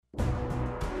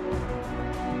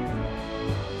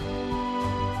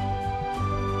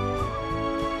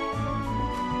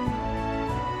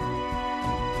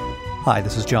Hi,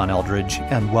 this is John Eldredge,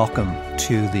 and welcome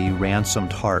to the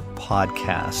Ransomed Heart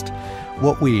podcast.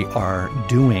 What we are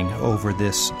doing over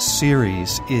this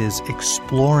series is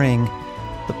exploring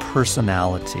the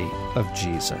personality of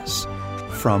Jesus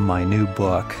from my new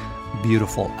book,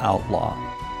 Beautiful Outlaw.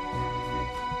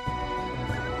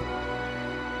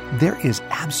 There is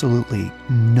absolutely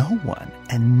no one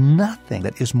and nothing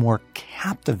that is more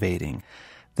captivating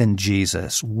than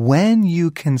Jesus when you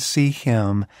can see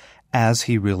him as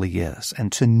he really is.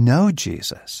 And to know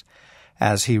Jesus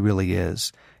as he really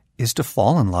is to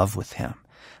fall in love with him.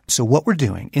 So what we're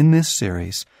doing in this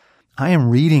series, I am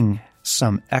reading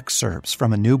some excerpts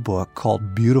from a new book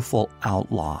called Beautiful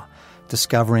Outlaw,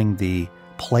 discovering the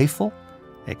playful,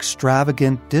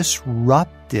 extravagant,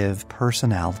 disruptive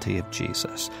personality of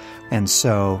Jesus. And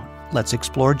so let's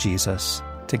explore Jesus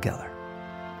together.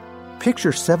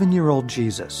 Picture 7-year-old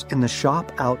Jesus in the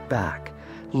shop out back,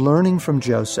 learning from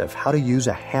Joseph how to use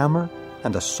a hammer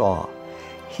and a saw.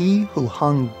 He who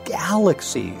hung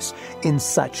galaxies in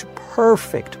such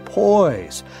perfect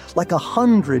poise, like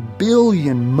 100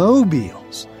 billion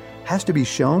mobiles, has to be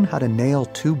shown how to nail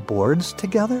 2 boards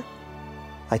together?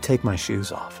 I take my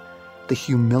shoes off. The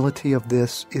humility of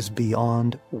this is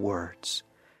beyond words.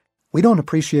 We don't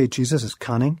appreciate Jesus'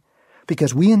 cunning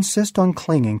because we insist on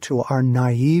clinging to our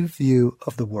naive view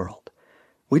of the world.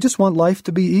 We just want life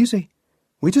to be easy.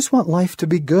 We just want life to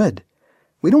be good.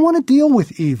 We don't want to deal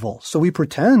with evil, so we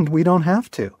pretend we don't have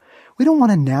to. We don't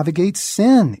want to navigate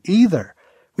sin either.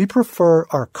 We prefer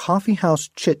our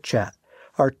coffeehouse chit-chat,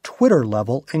 our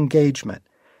Twitter-level engagement.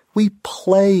 We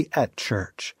play at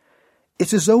church.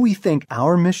 It's as though we think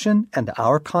our mission and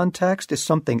our context is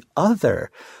something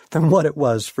other than what it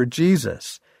was for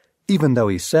Jesus, even though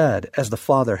he said, "As the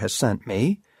Father has sent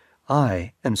me,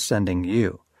 I am sending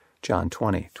you." John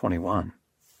 20:21.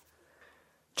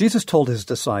 Jesus told his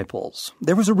disciples,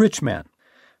 there was a rich man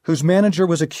whose manager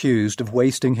was accused of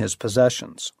wasting his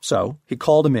possessions. So he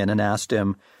called him in and asked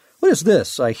him, "What is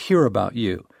this I hear about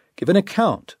you? Give an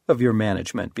account of your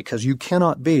management, because you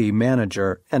cannot be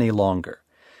manager any longer."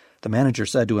 The manager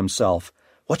said to himself,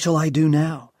 "What shall I do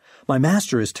now? My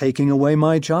master is taking away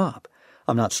my job.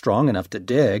 I'm not strong enough to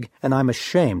dig, and I'm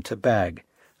ashamed to beg.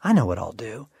 I know what I'll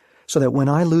do, so that when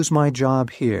I lose my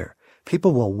job here,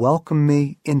 people will welcome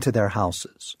me into their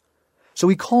houses." So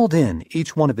he called in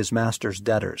each one of his master's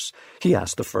debtors. He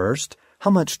asked the first, "How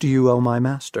much do you owe my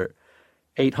master?"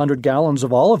 800 gallons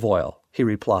of olive oil, he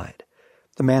replied.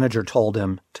 The manager told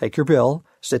him, "Take your bill,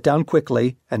 sit down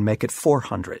quickly, and make it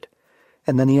 400.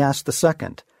 And then he asked the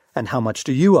second, "And how much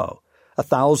do you owe?"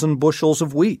 1,000 bushels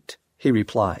of wheat, he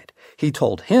replied. He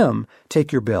told him,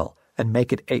 "Take your bill, and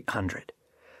make it 800.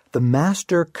 The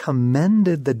master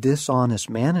commended the dishonest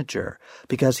manager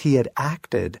because he had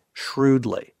acted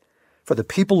shrewdly. For the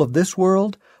people of this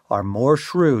world are more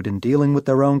shrewd in dealing with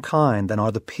their own kind than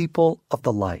are the people of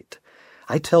the light.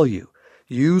 I tell you,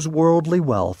 use worldly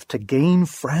wealth to gain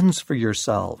friends for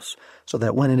yourselves, so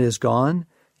that when it is gone,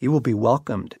 you will be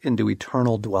welcomed into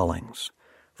eternal dwellings."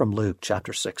 From Luke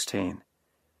chapter 16.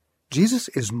 Jesus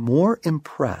is more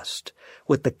impressed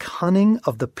with the cunning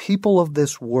of the people of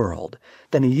this world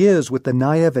than he is with the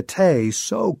naivete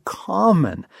so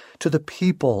common to the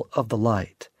people of the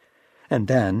light. And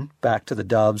then, back to the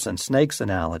doves and snakes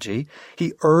analogy,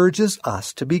 he urges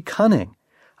us to be cunning.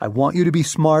 I want you to be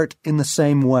smart in the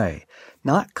same way,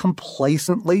 not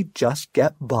complacently just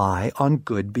get by on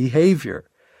good behavior.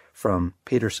 From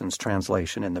Peterson's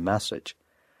translation in the Message.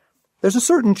 There's a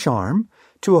certain charm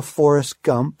to a Forrest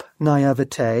Gump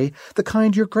naivete, the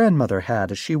kind your grandmother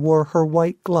had as she wore her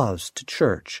white gloves to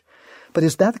church. But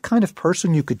is that the kind of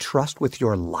person you could trust with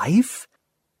your life?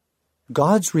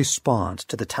 God's response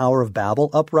to the Tower of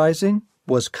Babel uprising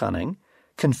was cunning,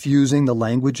 confusing the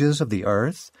languages of the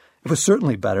earth. It was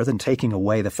certainly better than taking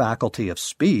away the faculty of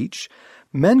speech.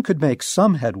 Men could make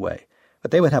some headway,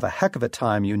 but they would have a heck of a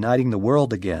time uniting the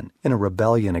world again in a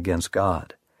rebellion against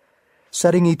God.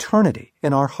 Setting eternity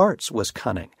in our hearts was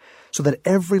cunning, so that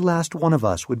every last one of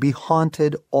us would be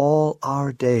haunted all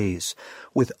our days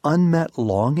with unmet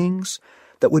longings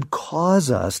that would cause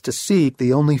us to seek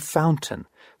the only fountain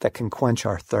that can quench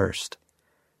our thirst.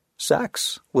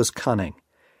 Sex was cunning.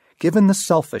 Given the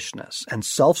selfishness and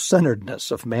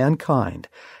self-centeredness of mankind,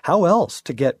 how else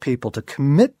to get people to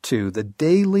commit to the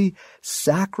daily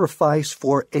sacrifice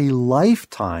for a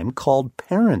lifetime called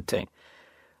parenting?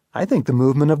 I think the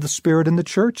movement of the Spirit in the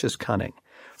church is cunning.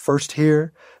 First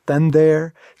here, then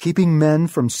there, keeping men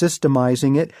from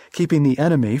systemizing it, keeping the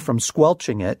enemy from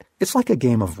squelching it. It's like a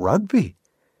game of rugby.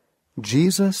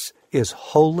 Jesus is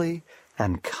holy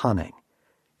and cunning.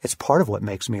 It's part of what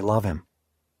makes me love him.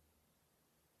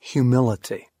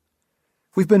 Humility.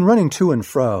 We've been running to and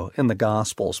fro in the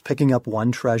Gospels, picking up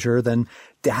one treasure, then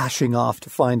dashing off to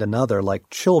find another like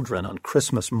children on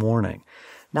Christmas morning.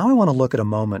 Now I want to look at a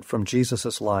moment from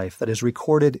Jesus' life that is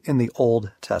recorded in the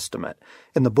Old Testament,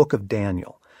 in the book of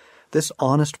Daniel. This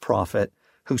honest prophet,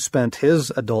 who spent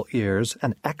his adult years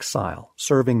an exile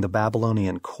serving the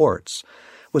Babylonian courts,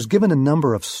 was given a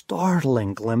number of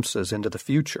startling glimpses into the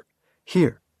future.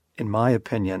 Here, in my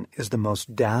opinion, is the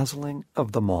most dazzling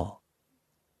of them all.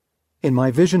 In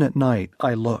my vision at night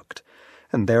I looked,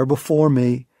 and there before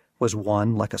me was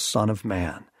one like a son of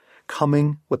man,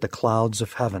 coming with the clouds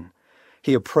of heaven.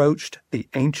 He approached the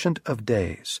Ancient of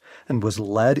Days and was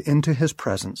led into his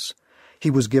presence. He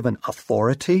was given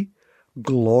authority,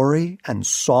 glory, and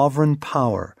sovereign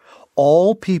power.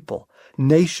 All people,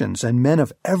 nations, and men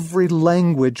of every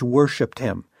language worshipped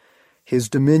him. His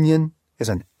dominion is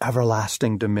an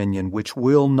everlasting dominion which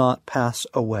will not pass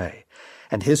away,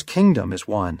 and his kingdom is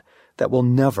one that will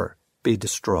never be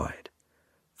destroyed.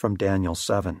 From Daniel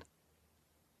 7.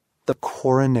 The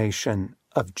coronation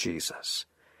of Jesus.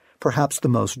 Perhaps the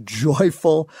most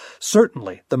joyful,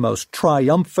 certainly the most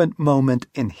triumphant moment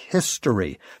in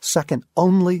history, second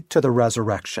only to the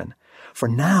resurrection. For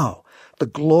now, the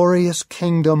glorious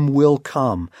kingdom will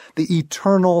come, the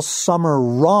eternal summer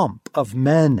romp of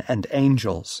men and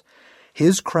angels.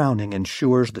 His crowning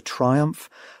ensures the triumph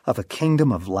of a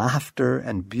kingdom of laughter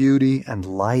and beauty and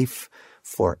life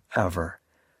forever.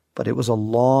 But it was a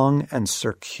long and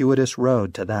circuitous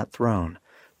road to that throne.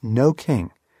 No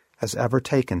king has ever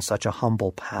taken such a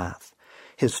humble path.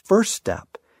 His first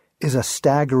step is a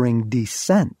staggering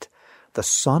descent. The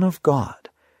Son of God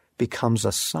becomes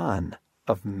a son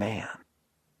of man.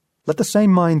 Let the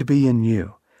same mind be in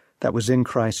you that was in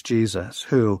Christ Jesus,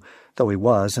 who, though he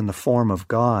was in the form of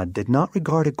God, did not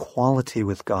regard equality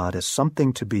with God as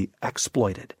something to be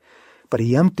exploited, but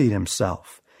he emptied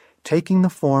himself, taking the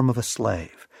form of a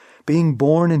slave, being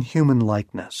born in human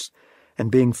likeness, and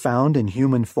being found in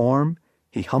human form,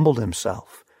 he humbled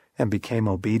himself and became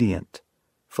obedient.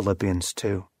 Philippians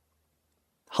 2.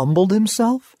 Humbled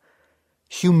himself?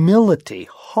 Humility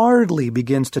hardly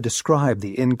begins to describe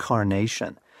the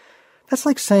incarnation. That's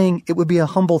like saying it would be a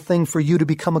humble thing for you to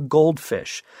become a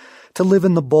goldfish, to live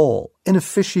in the bowl, in a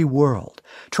fishy world,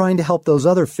 trying to help those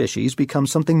other fishies become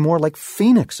something more like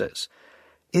phoenixes.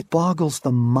 It boggles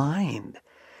the mind.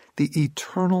 The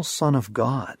eternal Son of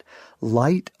God,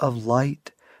 light of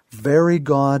light, very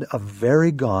God of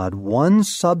very God, one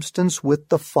substance with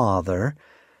the Father,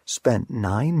 spent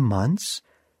 9 months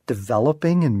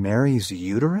developing in Mary's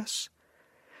uterus?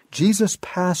 Jesus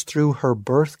passed through her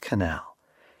birth canal.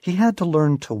 He had to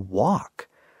learn to walk.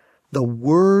 The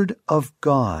Word of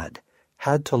God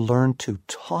had to learn to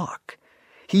talk.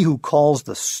 He who calls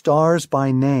the stars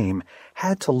by name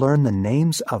had to learn the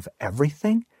names of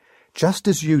everything, just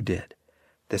as you did.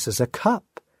 This is a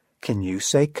cup. Can you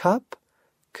say cup?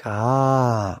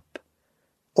 Cup.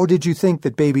 Or did you think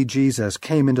that baby Jesus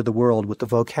came into the world with the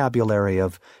vocabulary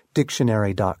of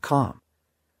dictionary.com?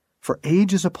 For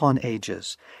ages upon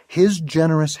ages, his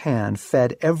generous hand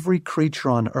fed every creature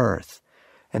on earth,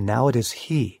 and now it is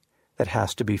he that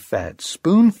has to be fed,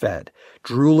 spoon-fed,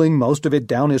 drooling most of it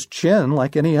down his chin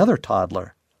like any other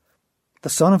toddler. The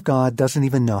Son of God doesn't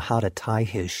even know how to tie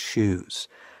his shoes.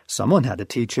 Someone had to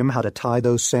teach him how to tie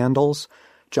those sandals.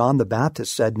 John the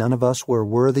Baptist said none of us were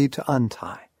worthy to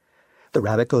untie. The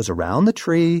rabbit goes around the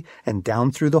tree and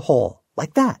down through the hole,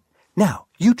 like that. Now,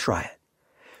 you try it.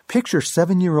 Picture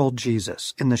 7-year-old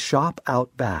Jesus in the shop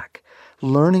out back,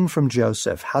 learning from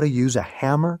Joseph how to use a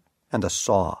hammer and a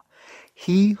saw.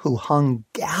 He who hung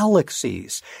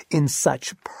galaxies in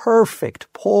such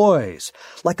perfect poise,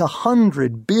 like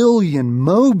 100 billion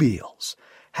mobiles,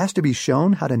 has to be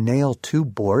shown how to nail 2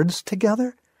 boards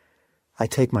together? I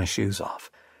take my shoes off.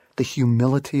 The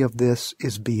humility of this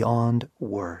is beyond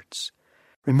words.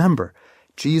 Remember,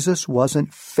 Jesus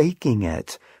wasn't faking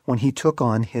it when he took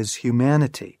on his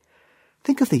humanity.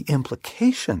 Think of the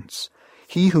implications.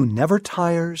 He who never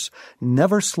tires,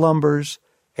 never slumbers,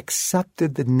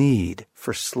 accepted the need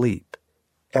for sleep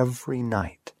every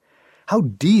night. How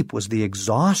deep was the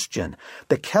exhaustion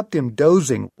that kept him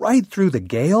dozing right through the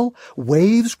gale,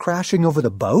 waves crashing over the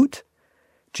boat?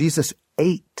 Jesus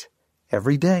ate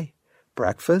every day,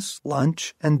 breakfast,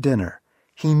 lunch, and dinner.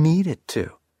 He needed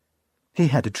to. He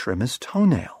had to trim his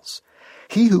toenails.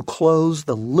 He who clothes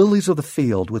the lilies of the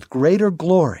field with greater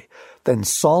glory than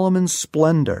Solomon's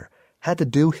splendor had to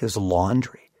do his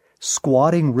laundry,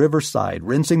 squatting riverside,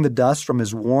 rinsing the dust from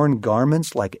his worn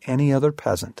garments like any other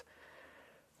peasant.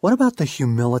 What about the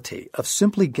humility of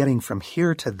simply getting from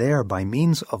here to there by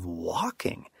means of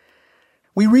walking?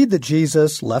 We read that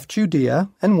Jesus left Judea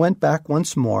and went back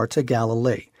once more to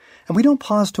Galilee. And we don't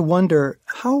pause to wonder,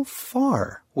 how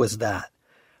far was that?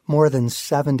 More than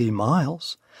 70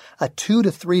 miles. A 2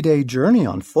 to 3 day journey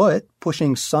on foot,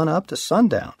 pushing sun up to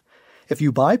sundown. If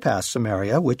you bypass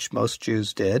Samaria, which most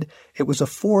Jews did, it was a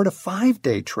 4 to 5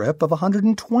 day trip of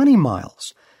 120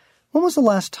 miles. When was the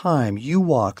last time you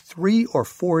walked 3 or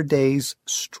 4 days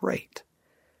straight?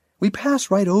 We pass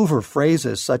right over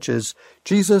phrases such as,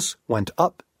 Jesus went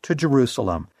up to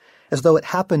Jerusalem, as though it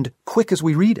happened quick as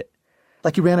we read it,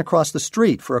 like he ran across the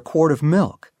street for a quart of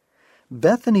milk.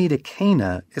 Bethany to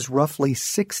Cana is roughly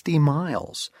 60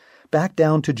 miles. Back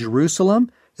down to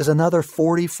Jerusalem is another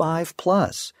 45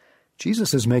 plus.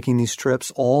 Jesus is making these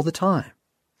trips all the time.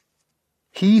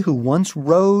 He who once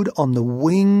rode on the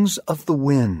wings of the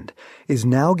wind is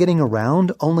now getting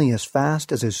around only as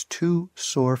fast as his 2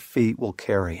 sore feet will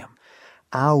carry him.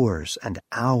 Hours and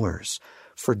hours,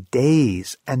 for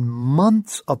days and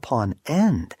months upon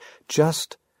end,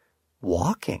 just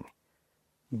walking.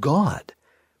 God,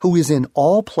 who is in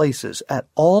all places at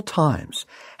all times,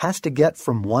 has to get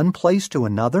from one place to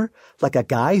another like a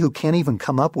guy who can't even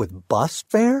come up with bus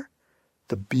fare?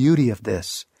 The beauty of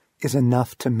this is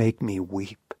enough to make me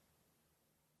weep.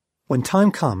 When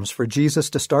time comes for Jesus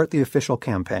to start the official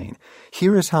campaign,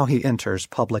 here is how he enters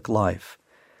public life.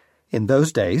 In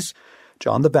those days,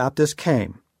 John the Baptist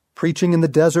came, preaching in the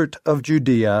desert of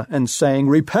Judea and saying,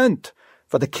 Repent,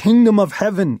 for the kingdom of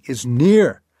heaven is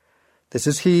near. This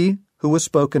is he who was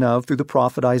spoken of through the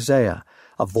prophet Isaiah,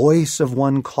 a voice of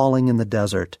one calling in the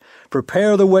desert,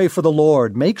 Prepare the way for the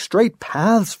Lord, make straight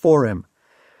paths for him.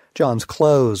 John's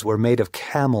clothes were made of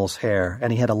camel's hair,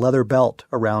 and he had a leather belt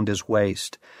around his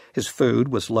waist. His food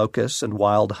was locusts and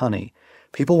wild honey.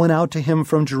 People went out to him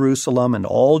from Jerusalem and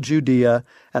all Judea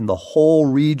and the whole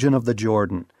region of the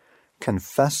Jordan.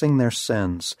 Confessing their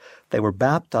sins, they were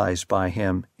baptized by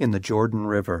him in the Jordan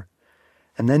River.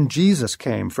 And then Jesus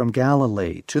came from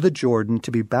Galilee to the Jordan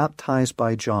to be baptized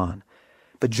by John.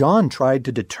 But John tried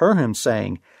to deter him,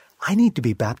 saying, I need to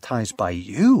be baptized by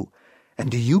you. And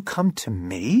do you come to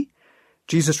me?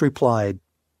 Jesus replied,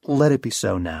 Let it be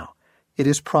so now. It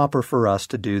is proper for us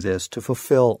to do this to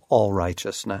fulfill all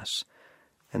righteousness.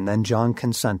 And then John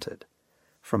consented.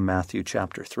 From Matthew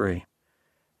chapter 3.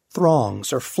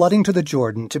 Throngs are flooding to the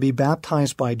Jordan to be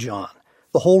baptized by John.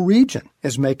 The whole region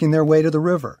is making their way to the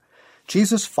river.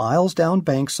 Jesus files down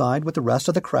bankside with the rest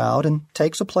of the crowd and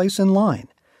takes a place in line.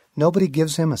 Nobody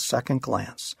gives him a second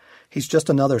glance. He's just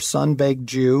another sun-baked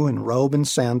Jew in robe and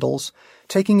sandals,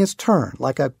 taking his turn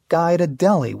like a guy at a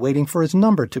deli waiting for his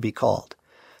number to be called.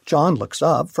 John looks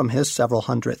up from his several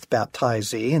hundredth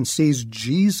baptizee and sees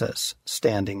Jesus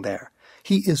standing there.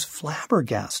 He is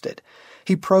flabbergasted.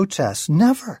 He protests,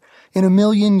 Never in a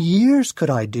million years could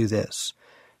I do this.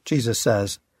 Jesus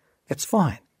says, It's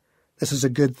fine. This is a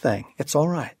good thing. It's all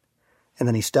right. And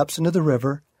then he steps into the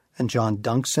river, and John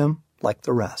dunks him like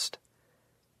the rest.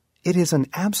 It is an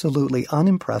absolutely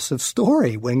unimpressive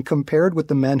story when compared with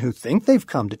the men who think they've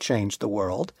come to change the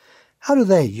world. How do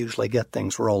they usually get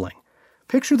things rolling?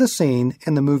 Picture the scene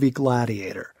in the movie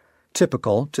Gladiator,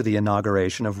 typical to the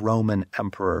inauguration of Roman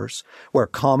emperors, where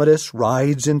Commodus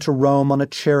rides into Rome on a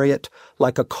chariot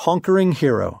like a conquering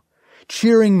hero.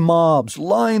 Cheering mobs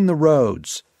line the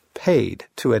roads, paid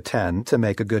to attend to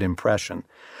make a good impression.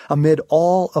 Amid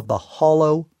all of the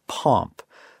hollow pomp,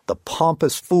 the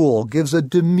pompous fool gives a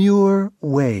demure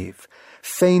wave,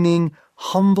 feigning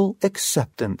humble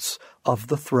acceptance of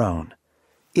the throne.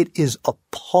 It is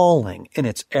appalling in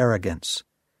its arrogance.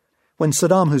 When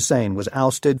Saddam Hussein was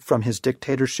ousted from his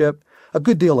dictatorship, a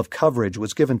good deal of coverage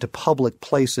was given to public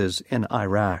places in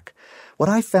Iraq. What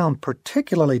I found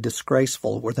particularly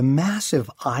disgraceful were the massive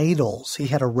idols he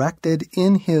had erected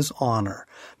in his honor.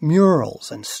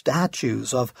 Murals and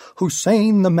statues of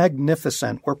Hussein the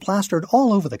Magnificent were plastered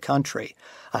all over the country.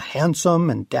 A handsome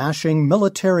and dashing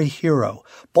military hero,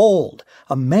 bold,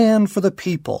 a man for the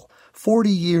people, 40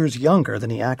 years younger than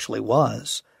he actually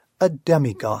was, a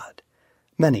demigod.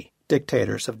 Many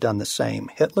dictators have done the same.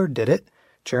 Hitler did it.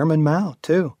 Chairman Mao,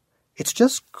 too. It's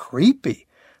just creepy.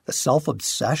 The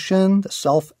self-obsession, the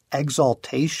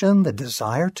self-exaltation, the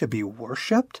desire to be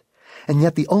worshipped. And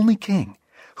yet the only king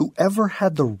who ever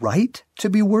had the right to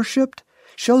be worshipped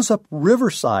shows up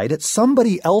riverside at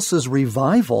somebody else's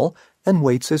revival and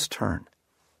waits his turn.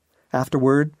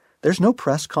 Afterward, there's no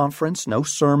press conference, no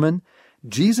sermon.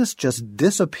 Jesus just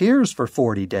disappears for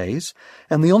 40 days,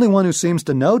 and the only one who seems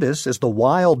to notice is the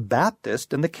wild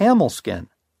Baptist in the camel skin.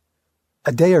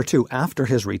 A day or two after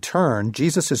his return,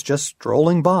 Jesus is just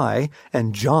strolling by,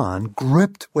 and John,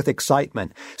 gripped with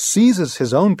excitement, seizes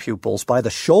his own pupils by the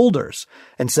shoulders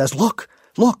and says, "Look,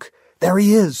 "Look, there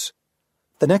he is."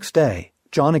 The next day,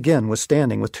 John again was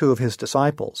standing with two of his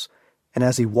disciples, and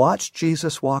as he watched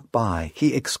Jesus walk by,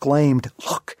 he exclaimed,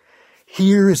 "Look,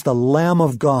 here is the Lamb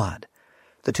of God."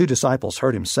 The two disciples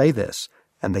heard him say this,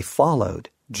 and they followed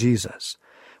Jesus.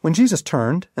 When Jesus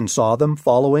turned and saw them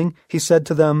following, he said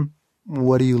to them,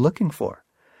 "What are you looking for?"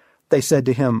 They said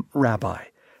to him, "Rabbi,"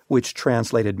 which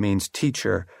translated means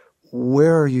teacher,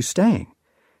 "where are you staying?"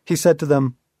 He said to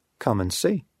them, "Come and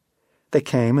see." They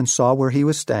came and saw where he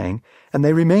was staying, and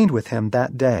they remained with him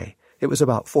that day. It was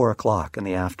about 4:00 in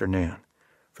the afternoon.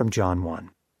 From John 1.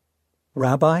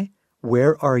 "Rabbi,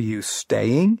 where are you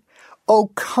staying?"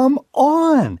 Oh, come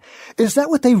on! Is that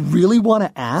what they really want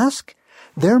to ask?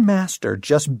 Their master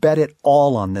just bet it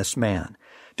all on this man.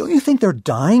 Don't you think they're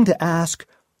dying to ask,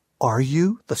 "Are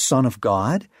you the Son of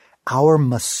God, our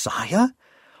Messiah?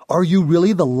 Are you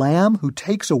really the Lamb who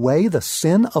takes away the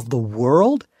sin of the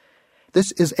world?"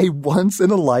 This is a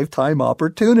once-in-a-lifetime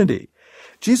opportunity.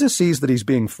 Jesus sees that he's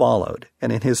being followed,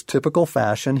 and in his typical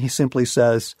fashion, he simply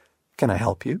says, "Can I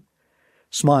help you?"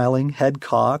 Smiling, head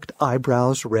cocked,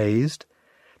 eyebrows raised.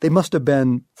 They must have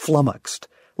been flummoxed,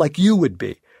 like you would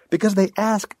be, because they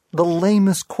ask the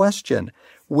lamest question,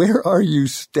 "Where are you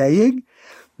staying?"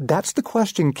 That's the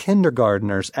question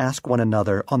kindergartners ask one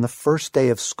another on the first day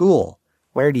of school.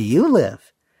 "Where do you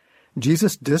live?"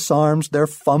 Jesus disarms their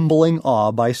fumbling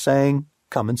awe by saying,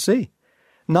 "Come and see."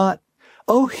 Not,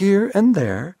 "Oh, here and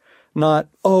there." Not,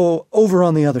 "Oh, over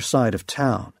on the other side of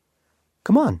town."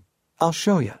 "Come on, I'll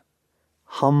show you."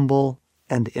 Humble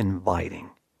and inviting.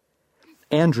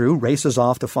 Andrew races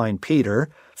off to find Peter,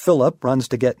 Philip runs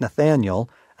to get Nathanael,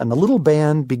 and the little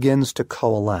band begins to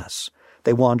coalesce.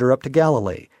 They wander up to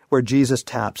Galilee, where Jesus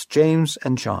taps James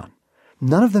and John.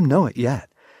 None of them know it yet,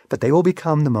 but they will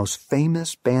become the most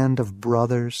famous band of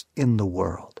brothers in the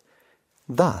world.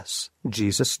 Thus,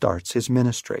 Jesus starts his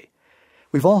ministry.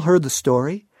 We've all heard the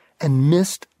story and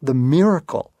missed the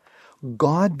miracle.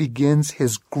 God begins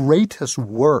his greatest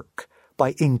work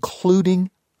by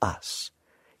including us.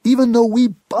 Even though we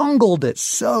bungled it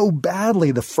so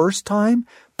badly the first time,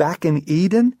 back in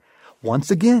Eden, once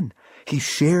again, he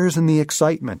shares in the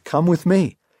excitement. Come with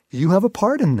me. You have a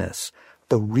part in this,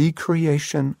 the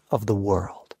recreation of the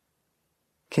world.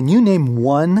 Can you name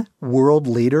one world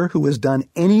leader who has done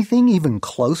anything even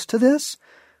close to this?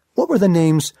 What were the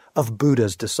names of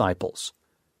Buddha's disciples?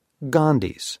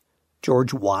 Gandhi's,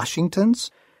 George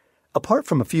Washington's? Apart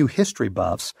from a few history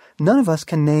buffs, none of us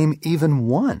can name even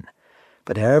one.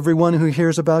 But everyone who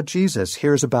hears about Jesus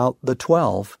hears about the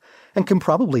 12 and can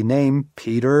probably name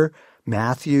Peter,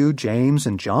 Matthew, James,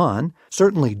 and John,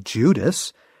 certainly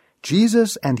Judas.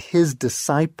 Jesus and his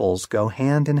disciples go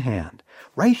hand in hand.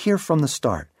 Right here from the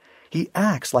start, he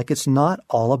acts like it's not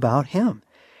all about him.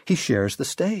 He shares the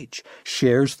stage,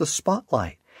 shares the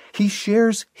spotlight. He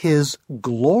shares his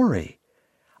glory.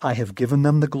 "I have given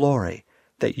them the glory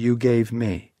that you gave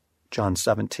me." John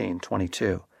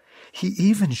 17:22. He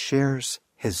even shares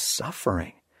his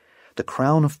suffering. The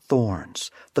crown of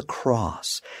thorns, the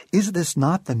cross. Is this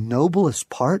not the noblest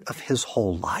part of his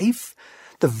whole life?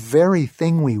 The very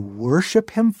thing we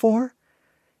worship him for?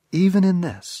 Even in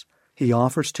this, he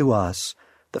offers to us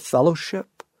the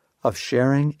fellowship of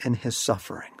sharing in his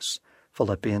sufferings.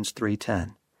 Philippians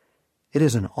 3:10. It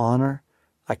is an honor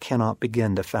I cannot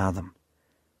begin to fathom.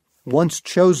 Once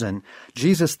chosen,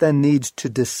 Jesus then needs to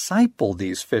disciple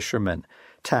these fishermen,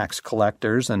 tax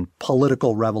collectors, and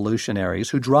political revolutionaries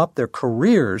who dropped their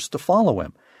careers to follow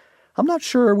him. I'm not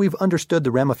sure we've understood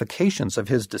the ramifications of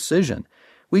his decision.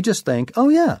 We just think, oh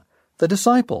yeah, the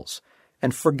disciples,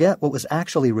 and forget what was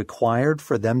actually required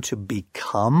for them to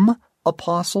become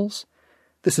apostles.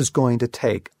 This is going to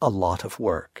take a lot of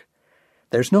work.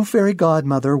 There's no fairy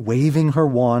godmother waving her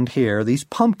wand here. These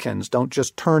pumpkins don't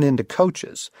just turn into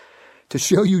coaches. To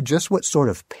show you just what sort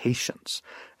of patience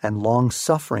and long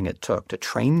suffering it took to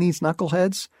train these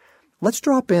knuckleheads, let's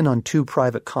drop in on 2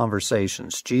 private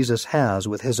conversations Jesus has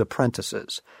with his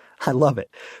apprentices. I love it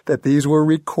that these were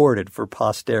recorded for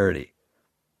posterity.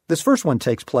 This first one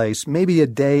takes place maybe a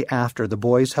day after the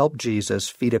boys helped Jesus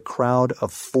feed a crowd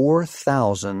of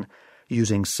 4,000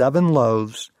 using 7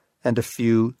 loaves and a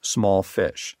few small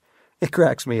fish. It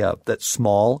cracks me up that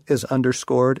small is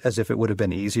underscored as if it would have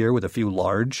been easier with a few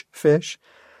large fish.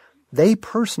 They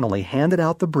personally handed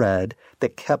out the bread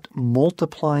that kept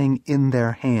multiplying in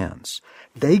their hands.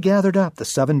 They gathered up the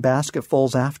 7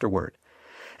 basketfuls afterward.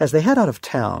 As they head out of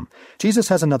town, Jesus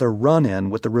has another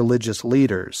run-in with the religious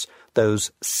leaders,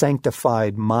 those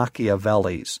sanctified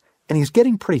Machiavellis, and he's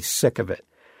getting pretty sick of it.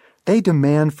 They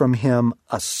demand from him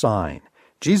a sign.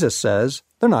 Jesus says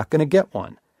they're not going to get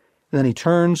one. And then he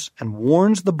turns and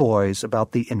warns the boys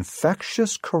about the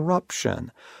infectious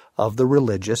corruption of the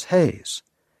religious haze.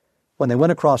 When they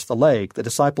went across the lake, the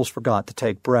disciples forgot to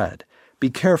take bread. "Be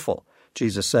careful,"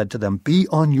 Jesus said to them. "Be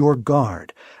on your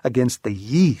guard against the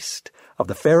yeast of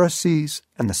the Pharisees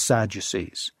and the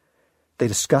Sadducees." They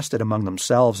discussed it among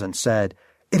themselves and said,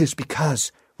 "It is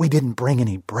because we didn't bring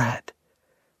any bread."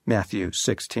 Matthew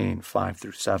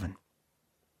 16:5-7.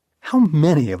 How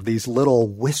many of these little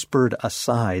whispered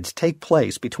asides take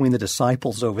place between the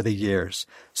disciples over the years?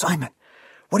 "Simon,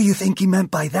 what do you think he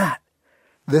meant by that?"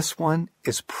 This one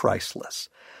is priceless.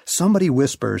 Somebody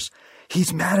whispers,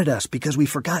 "He's mad at us because we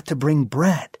forgot to bring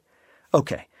bread."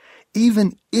 Okay,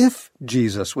 even if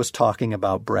Jesus was talking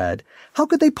about bread, how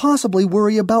could they possibly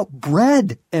worry about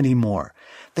bread anymore?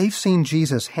 They've seen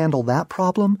Jesus handle that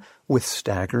problem with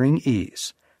staggering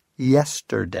ease.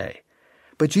 Yesterday.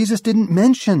 But Jesus didn't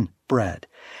mention bread.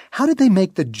 How did they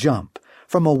make the jump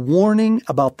from a warning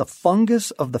about the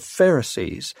fungus of the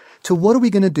Pharisees to what are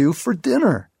we going to do for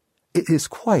dinner? It is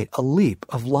quite a leap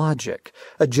of logic,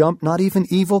 a jump not even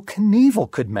Evel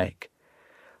Knievel could make.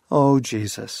 Oh,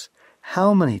 Jesus,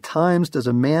 how many times does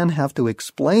a man have to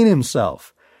explain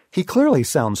himself? He clearly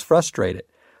sounds frustrated.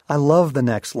 I love the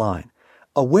next line.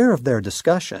 Aware of their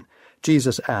discussion,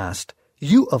 Jesus asked,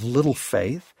 "You of little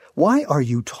faith, why are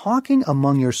you talking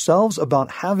among yourselves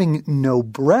about having no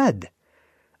bread?"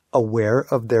 Aware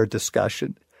of their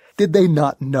discussion. Did they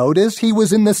not notice he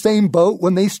was in the same boat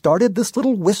when they started this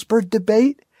little whispered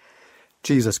debate?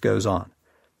 Jesus goes on.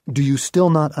 "Do you still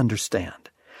not understand?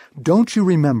 Don't you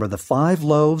remember the 5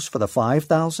 loaves for the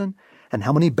 5,000 and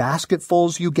how many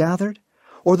basketfuls you gathered?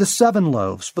 Or the 7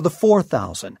 loaves for the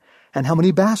 4,000 and how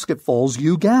many basketfuls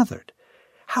you gathered?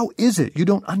 How is it you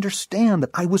don't understand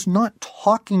that I was not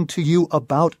talking to you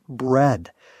about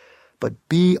bread, but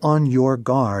be on your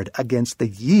guard against the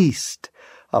yeast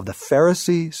of the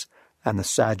Pharisees and the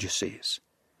Sadducees?"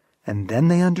 And then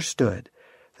they understood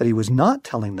that he was not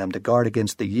telling them to guard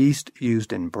against the yeast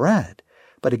used in bread,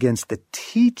 but against the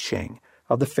teaching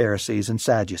of the Pharisees and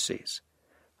Sadducees.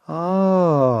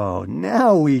 Oh,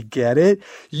 now we get it.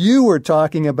 You were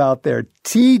talking about their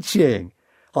teaching.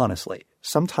 Honestly,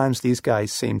 sometimes these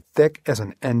guys seem thick as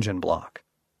an engine block.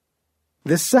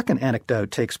 This second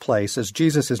anecdote takes place as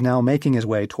Jesus is now making his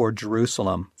way toward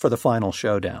Jerusalem for the final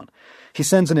showdown. He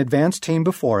sends an advance team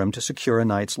before him to secure a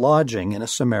night's lodging in a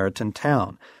Samaritan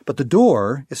town, but the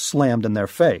door is slammed in their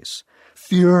face.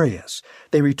 Furious,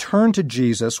 they return to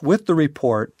Jesus with the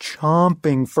report,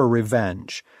 chomping for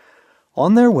revenge.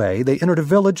 On their way, they entered a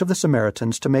village of the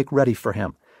Samaritans to make ready for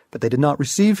him, but they did not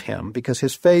receive him because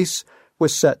his face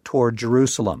was set toward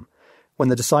Jerusalem. When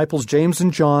the disciples James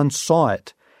and John saw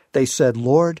it, they said,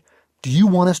 "Lord, do you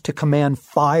want us to command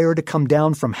fire to come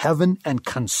down from heaven and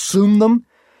consume them?"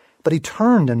 But he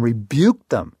turned and rebuked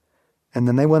them, and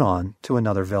then they went on to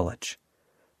another village.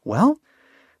 Well,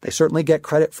 they certainly get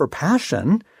credit for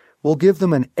passion. We'll give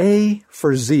them an A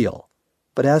for zeal.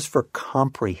 But as for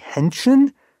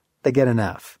comprehension, they get an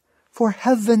F. For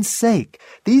heaven's sake,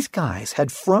 these guys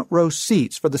had front row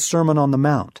seats for the Sermon on the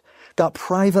Mount, got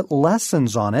private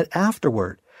lessons on it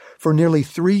afterward. For nearly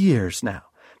 3 years now,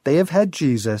 they have had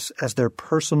Jesus as their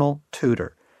personal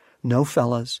tutor. No,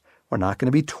 fellas, we're not going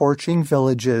to be torching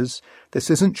villages.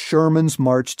 This isn't Sherman's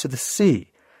March to the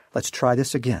Sea. Let's try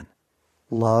this again.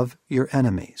 Love your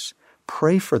enemies.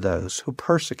 Pray for those who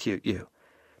persecute you.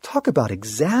 Talk about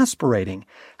exasperating.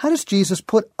 How does Jesus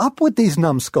put up with these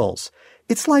numbskulls?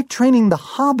 It's like training the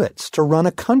hobbits to run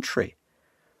a country.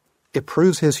 It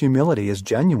proves his humility is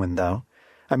genuine, though.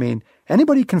 I mean,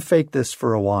 anybody can fake this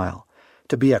for a while.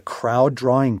 To be a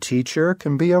crowd-drawing teacher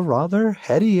can be a rather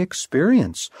heady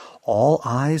experience. All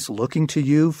eyes looking to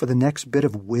you for the next bit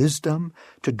of wisdom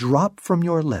to drop from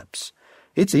your lips.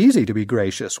 It's easy to be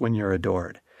gracious when you're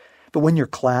adored. But when your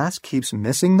class keeps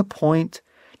missing the point,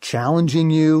 challenging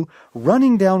you,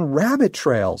 running down rabbit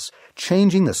trails,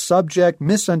 changing the subject,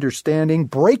 misunderstanding,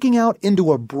 breaking out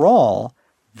into a brawl,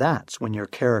 that's when your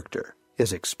character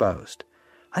is exposed.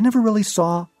 I never really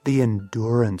saw the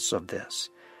endurance of this.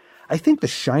 I think the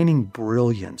shining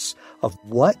brilliance of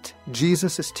what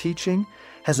Jesus is teaching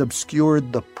has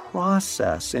obscured the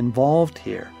process involved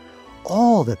here,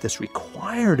 all that this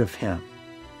required of him.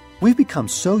 We've become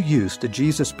so used to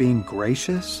Jesus being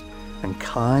gracious and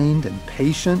kind and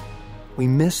patient, we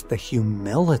miss the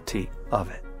humility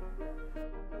of it.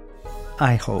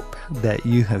 I hope that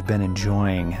you have been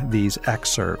enjoying these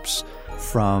excerpts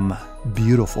from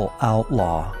Beautiful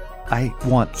Outlaw. I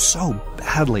want so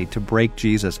badly to break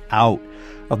Jesus out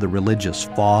of the religious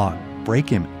fog, break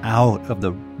him out of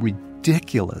the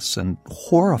ridiculous and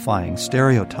horrifying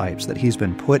stereotypes that he's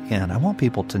been put in. I want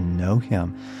people to know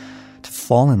him, to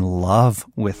fall in love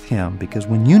with him, because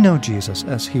when you know Jesus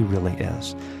as he really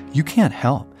is, you can't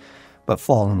help but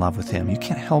fall in love with him. You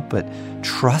can't help but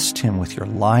trust him with your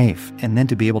life, and then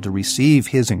to be able to receive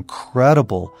his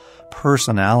incredible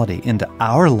personality into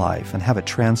our life and have it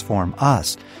transform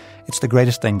us. It's the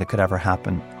greatest thing that could ever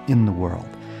happen in the world.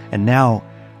 And now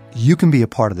you can be a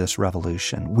part of this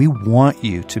revolution. We want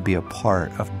you to be a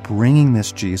part of bringing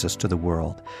this Jesus to the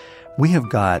world. We have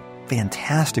got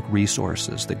fantastic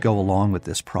resources that go along with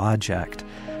this project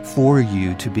for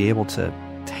you to be able to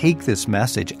take this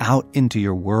message out into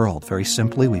your world. Very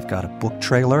simply, we've got a book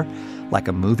trailer, like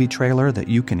a movie trailer, that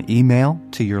you can email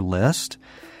to your list.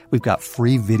 We've got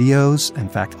free videos, in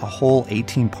fact, a whole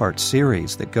 18-part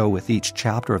series that go with each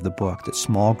chapter of the book that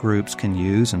small groups can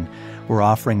use, and we're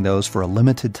offering those for a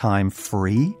limited time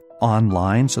free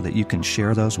online so that you can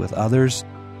share those with others.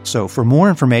 So for more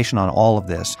information on all of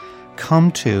this,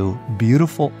 come to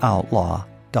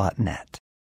beautifuloutlaw.net.